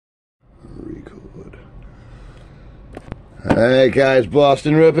Hey guys,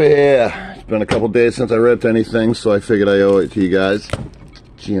 Boston Ripper here. It's been a couple days since I ripped anything, so I figured I owe it to you guys.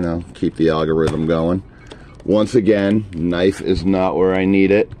 You know, keep the algorithm going. Once again, knife is not where I need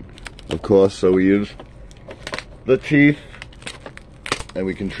it, of course, so we use the teeth, and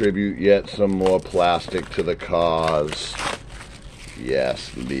we contribute yet some more plastic to the cause. Yes,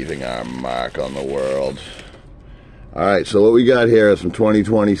 leaving our mark on the world. Alright, so what we got here is some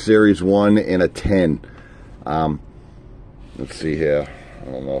 2020 Series 1 in a tin. Let's see here. I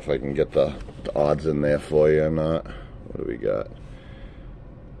don't know if I can get the odds in there for you or not. What do we got?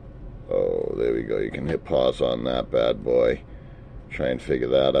 Oh, there we go. You can hit pause on that bad boy. Try and figure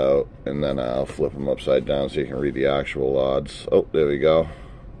that out. And then I'll flip them upside down so you can read the actual odds. Oh, there we go.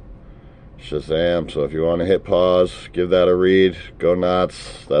 Shazam. So if you want to hit pause, give that a read. Go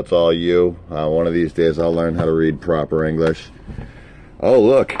nuts. That's all you. One of these days I'll learn how to read proper English. Oh,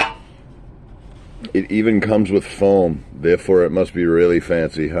 look. It even comes with foam, therefore it must be really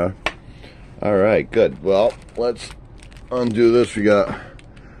fancy, huh? Alright, good. Well, let's undo this. We got,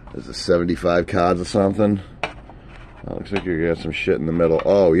 is it 75 cards or something? Looks like you got some shit in the middle.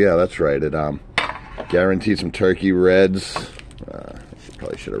 Oh, yeah, that's right. It guaranteed some turkey reds.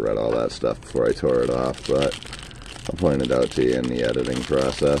 Probably should have read all that stuff before I tore it off, but I'll point it out to you in the editing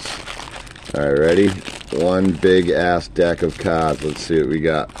process. Alright, ready? One big ass deck of cards. Let's see what we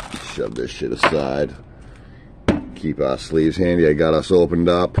got. Shove this shit aside. Keep our sleeves handy. I got us opened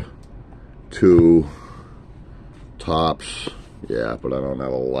up. 2 tops. Yeah, but I don't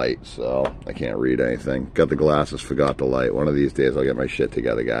have a light, so I can't read anything. Got the glasses, forgot the light. One of these days I'll get my shit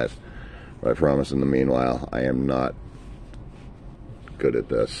together, guys. But I promise in the meanwhile, I am not good at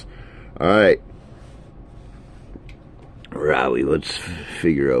this. Alright. Rowie, let's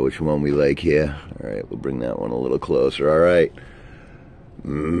figure out which one we like here. Alright, we'll bring that one a little closer. Alright.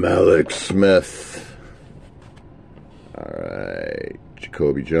 Malik Smith. Alright.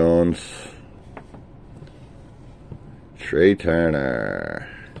 Jacoby Jones. Trey Turner.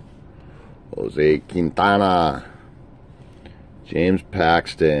 Jose Quintana. James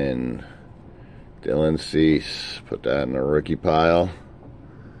Paxton. Dylan Cease. Put that in the rookie pile.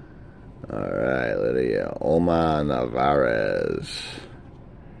 Alright, Lydia. Omar Narvaez.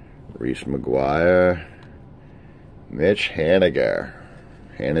 Reese McGuire. Mitch Haniger.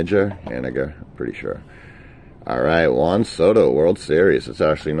 Haniger? I'm pretty sure. Alright, Juan Soto, World Series. It's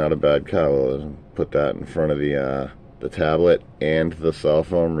actually not a bad card. We'll put that in front of the tablet and the cell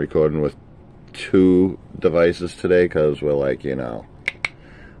phone. Recording with 2 devices today because we're like, you know,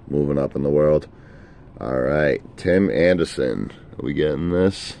 moving up in the world. Alright, Tim Anderson. Are we getting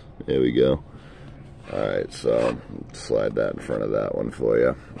this? There we go. Alright, so slide that in front of that one for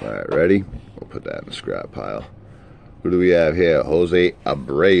you. Alright, ready? We'll put that in the scrap pile. Who do we have here? Jose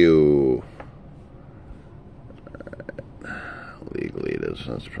Abreu. Alright. League leaders.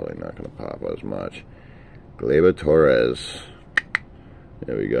 That's probably not going to pop as much. Gleyber Torres.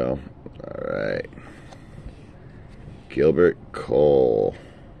 There we go. Alright. Gilbert Cole.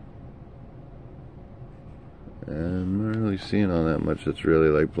 I'm not really seeing all that much that's really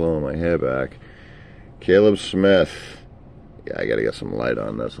like blowing my hair back. Caleb Smith. Yeah, I gotta get some light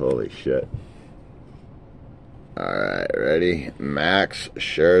on this. Holy shit. Alright, ready? Max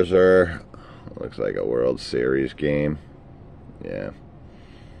Scherzer. Looks like a World Series game. Yeah.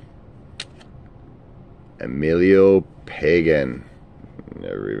 Emilio Pagan.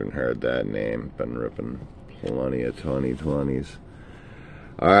 Never even heard that name. Been ripping plenty of 2020s.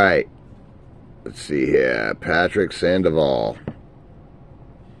 Alright. Let's see here. Patrick Sandoval.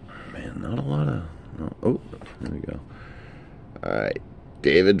 Man, not a lot of... Oh, there we go. Alright.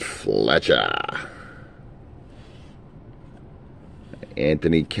 David Fletcher.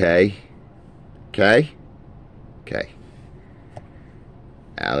 Anthony K.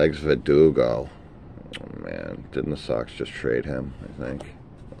 Alex Verdugo. Oh, man. Didn't the Sox just trade him, I think?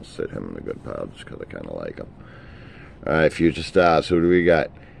 I'll sit him in the good pile just because I kind of like him. Alright, future stars. Who do we got?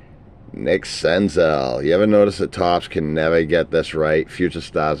 Nick Senzel. You ever notice that Topps can never get this right? Future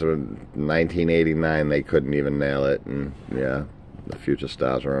Stars of 1989, they couldn't even nail it. And yeah, the Future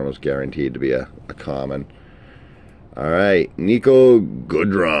Stars are almost guaranteed to be a common. Alright, Nico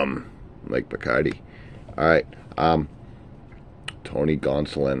Goodrum. Like Bacardi. Alright, Tony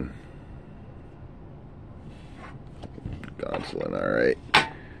Gonsolin. Alright.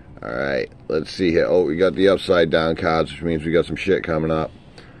 Alright, let's see here. Oh, we got the upside down cards, which means we got some shit coming up.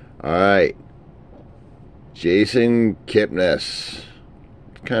 Alright. Jason Kipnis.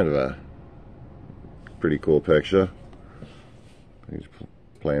 Kind of a pretty cool picture. He's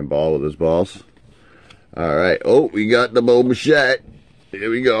playing ball with his balls. Alright. Oh, we got the Bo Bichette. Here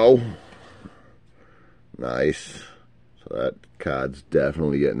we go. Nice. So That card's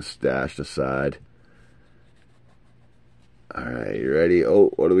definitely getting stashed aside. Alright, you ready?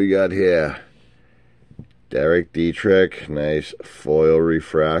 Oh, what do we got here? Derek Dietrich, nice foil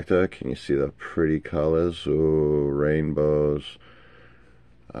refractor. Can you see the pretty colors? Ooh, rainbows.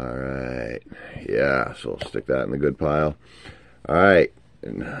 Alright, yeah, so we'll stick that in the good pile. Alright,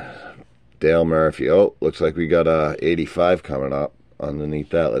 Dale Murphy. Oh, looks like we got a 85 coming up underneath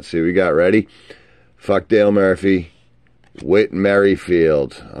that. Let's see what we got. Ready? Fuck Dale Murphy. Whit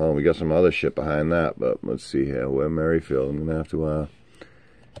Merrifield. Oh, we got some other shit behind that, but let's see here. Whit Merrifield. I'm gonna have to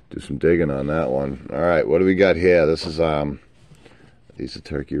do some digging on that one. All right, what do we got here? This is these are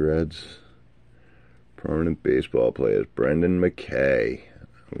Turkey Reds. Prominent baseball players. Brendan McKay.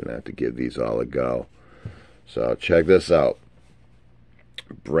 I'm gonna have to give these all a go. So check this out.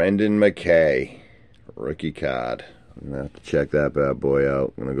 Brendan McKay, rookie card. I'm gonna have to check that bad boy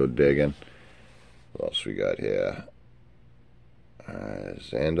out. I'm gonna go digging. What else we got here?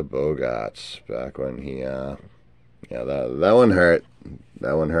 Xander Bogaerts, back when he, yeah, that one hurt.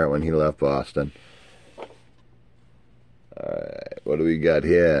 That one hurt when he left Boston. Alright, what do we got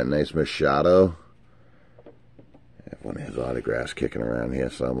here? Nice Machado. I have one of his autographs kicking around here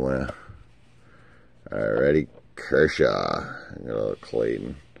somewhere. Alright, ready? Kershaw. I got a little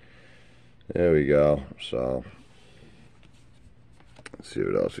Clayton. There we go. So, let's see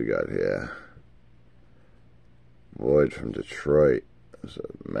what else we got here. Boyd from Detroit. So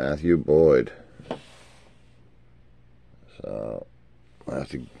Matthew Boyd. So I'll have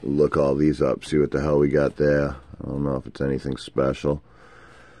to look all these up, see what the hell we got there. I don't know if it's anything special.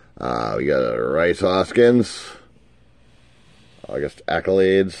 We got a Rice Hoskins. August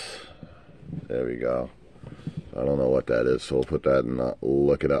Accolades. There we go. I don't know what that is, so we'll put that in the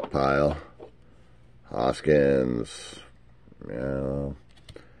look it up pile. Hoskins. Yeah.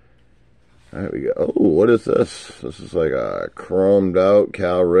 Alright, we go. Oh, what is this? This is like a chromed out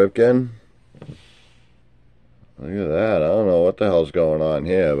Cal Ripken. Look at that. I don't know what the hell's going on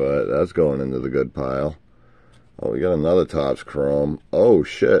here, but that's going into the good pile. Oh, we got another Topps chrome. Oh,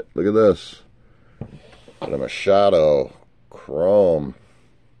 shit. Look at this. Got a Machado chrome.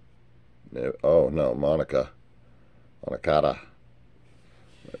 Oh, no, Monica. Monicata.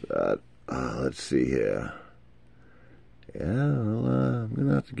 Let's see here. Yeah, well, I'm going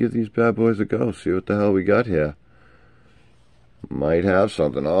to have to give these bad boys a go, see what the hell we got here. Might have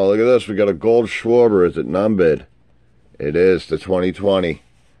something. Oh, look at this. We got a gold Schwarber. Is it numbered? It is, the 2020.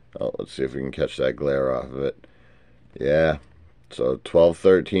 Oh, let's see if we can catch that glare off of it. Yeah, so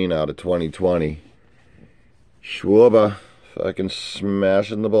 12-13 out of 2020. Schwarber, fucking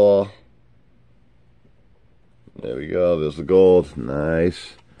smashing the ball. There we go. There's the gold.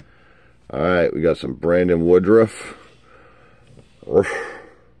 Nice. All right, we got some Brandon Woodruff. All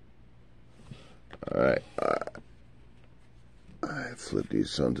right. I flip these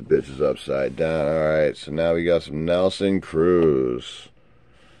sons of bitches upside down. All right, so now we got some Nelson Cruz.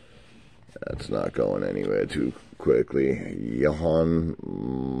 That's not going anywhere too quickly. Johan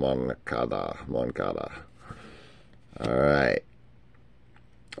Moncada. All right.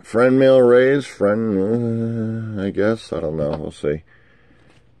 Friend mail raise. I guess. I don't know. We'll see.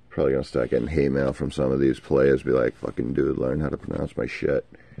 Probably going to start getting hate mail from some of these players. Be like, fucking dude, learn how to pronounce my shit.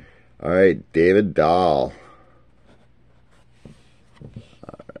 All right. David Dahl.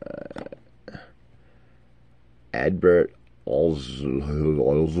 Adbert Alzolay.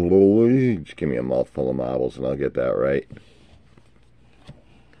 Just give me a mouthful of marbles and I'll get that right.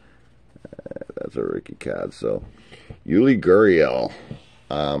 That's a rookie card. So, Yuli Gurriel.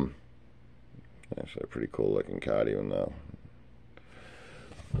 Actually a pretty cool looking card even though.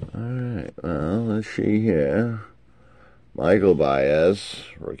 Alright, well, let's see here. Michael Baez,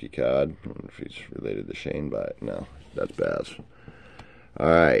 rookie card. I don't know if he's related to Shane Baez. No, that's Baz.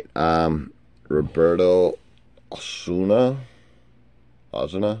 Alright, Roberto Osuna.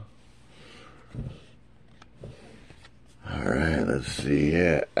 Alright, let's see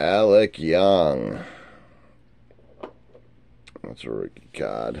here. Alec Young. That's a rookie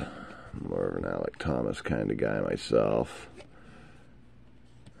card. I'm more of an Alec Thomas kind of guy myself.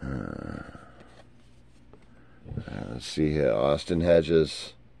 Let's see here. Austin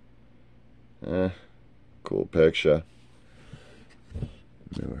Hedges. Cool picture.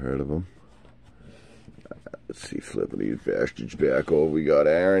 Never heard of him. Let's see, flipping these bastards back over. We got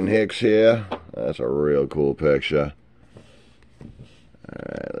Aaron Hicks here. That's a real cool picture.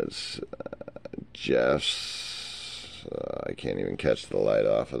 Alright, let's... Jeff's... I can't even catch the light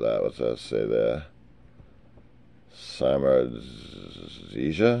off of that. What's that say there?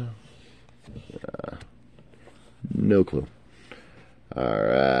 Zija? No clue.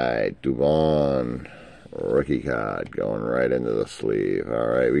 Alright, Dubon. Rookie card going right into the sleeve.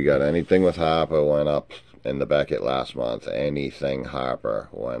 Alright, we got anything with Harper went up in the Beckett last month. Anything Harper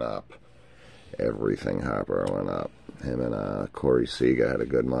went up. Everything Harper went up. Him and Corey Seager had a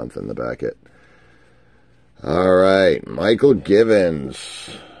good month in the Beckett. Alright, Michael Givens.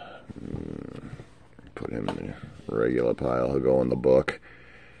 Put him in the regular pile. He'll go in the book.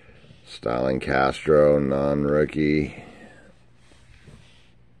 Starlin Castro, non-rookie.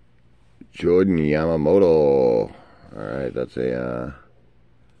 Jordan Yamamoto. Alright, that's a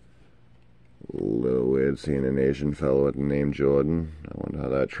little weird seeing an Asian fellow with the name Jordan. I wonder how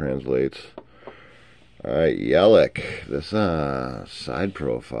that translates. Alright, Yelich. This side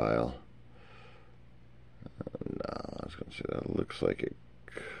profile. No, I was going to say that looks like it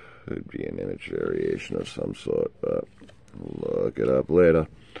could be an image variation of some sort, but look it up later.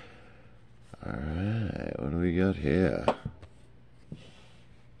 Alright, what do we got here?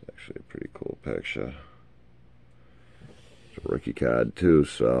 Actually a pretty cool picture. It's a rookie card too,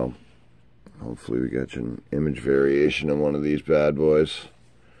 so hopefully we got an image variation on one of these bad boys.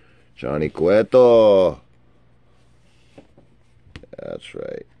 Johnny Cueto. That's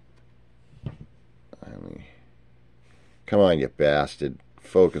right. Come on, you bastard.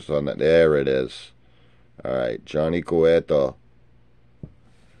 Focus on that. There it is. Alright, Johnny Cueto.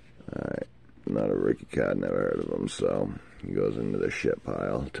 Alright, not a rookie card, never heard of him, so he goes into the shit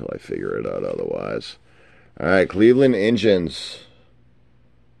pile until I figure it out otherwise. Alright, Cleveland Indians.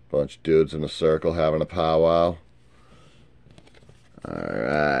 Bunch of dudes in a circle having a powwow.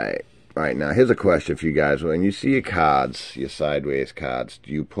 Alright. Alright, now here's a question for you guys. When you see your cards, your sideways cards,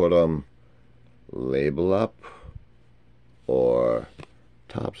 do you put them label up or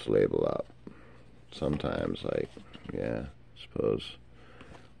tops label up? Sometimes, like, yeah, I suppose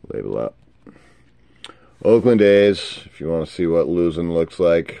label up. Oakland A's, if you want to see what losing looks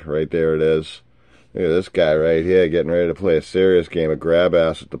like, right there it is. Look at this guy right here getting ready to play a serious game of grab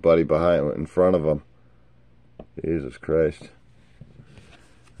ass with the buddy behind in front of him. Jesus Christ.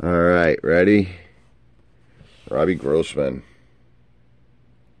 Alright, ready? Robbie Grossman.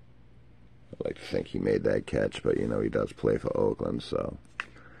 I'd like to think he made that catch, but you know he does play for Oakland, so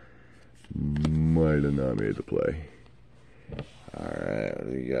might have not made the play. Alright, what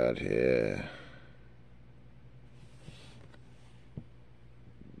do we got here?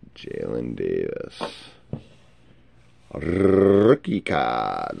 Jalen Davis. Rookie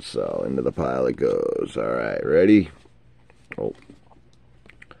card. So into the pile it goes. Alright, ready? Oh.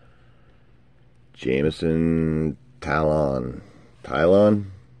 Jameson Talon.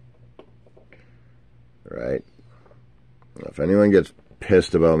 Right? If anyone gets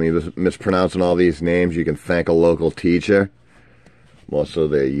pissed about me mispronouncing all these names, you can thank a local teacher. Most of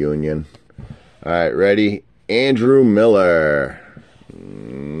their union. Alright, ready? Andrew Miller.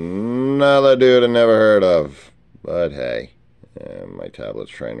 Another dude I never heard of. But hey, my tablet's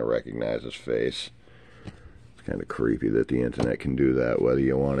trying to recognize his face. It's kind of creepy that the internet can do that, whether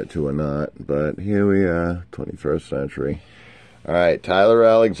you want it to or not. But here we are, 21st century. Alright, Tyler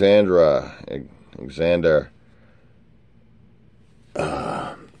Alexander.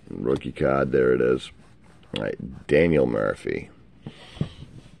 Rookie card, there it is. Alright, Daniel Murphy.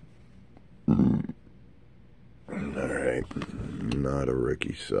 Alright, not a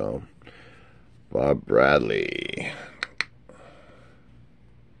rookie, so Bob Bradley.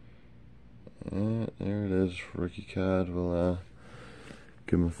 There it is, rookie card. We'll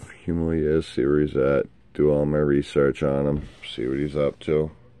give him a few more years, see where he's at, do all my research on him, see what he's up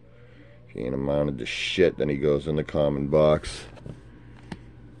to. If he ain't amounted to shit, then he goes in the common box.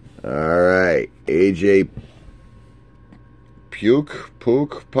 Alright, AJ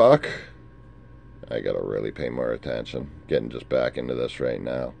Puck. I gotta really pay more attention. Getting just back into this right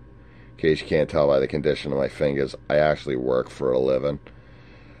now. In case you can't tell by the condition of my fingers, I actually work for a living.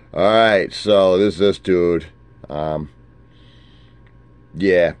 Alright, so this dude.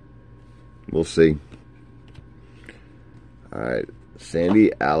 Yeah. We'll see. Alright.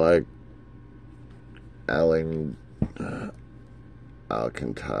 Sandy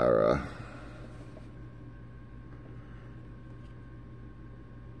Alcantara.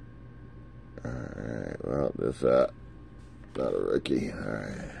 Alright, well, this not a rookie.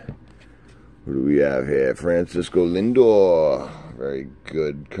 Alright. Who do we have here? Francisco Lindor. Very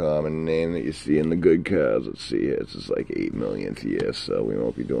good common name that you see in the good cards. Let's see here. This is like 8 millionth year, so we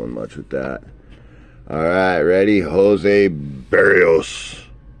won't be doing much with that. Alright, ready? Jose Barrios.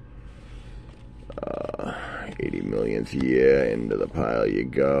 80 millionth year, into the pile you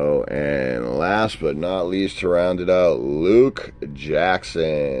go. And last but not least, to round it out, Luke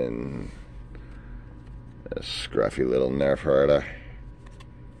Jackson. A scruffy little nerf herder.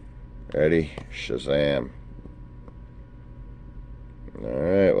 Ready? Shazam.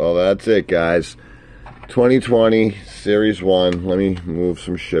 Alright, well that's it, guys. 2020 Series 1. Let me move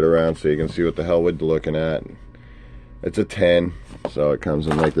some shit around so you can see what the hell we're looking at. It's a 10, so it comes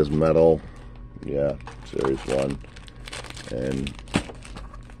in like this metal, yeah, Series 1. And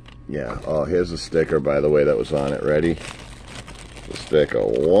yeah, oh, here's a sticker, by the way, that was on it. Ready? The sticker.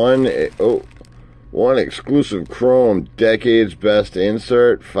 One exclusive chrome Decades Best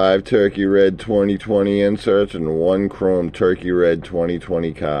insert, 5 Turkey Red 2020 inserts, and 1 chrome Turkey Red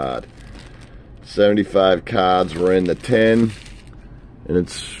 2020 card. 75 cards were in the 10, and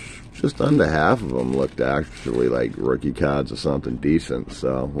it's just under half of them looked actually like rookie cards or something decent.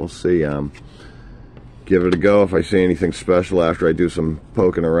 So we'll see. Give it a go. If I see anything special after I do some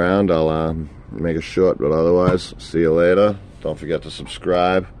poking around, I'll make a short. But otherwise, see you later. Don't forget to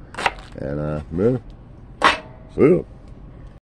subscribe. And, see you.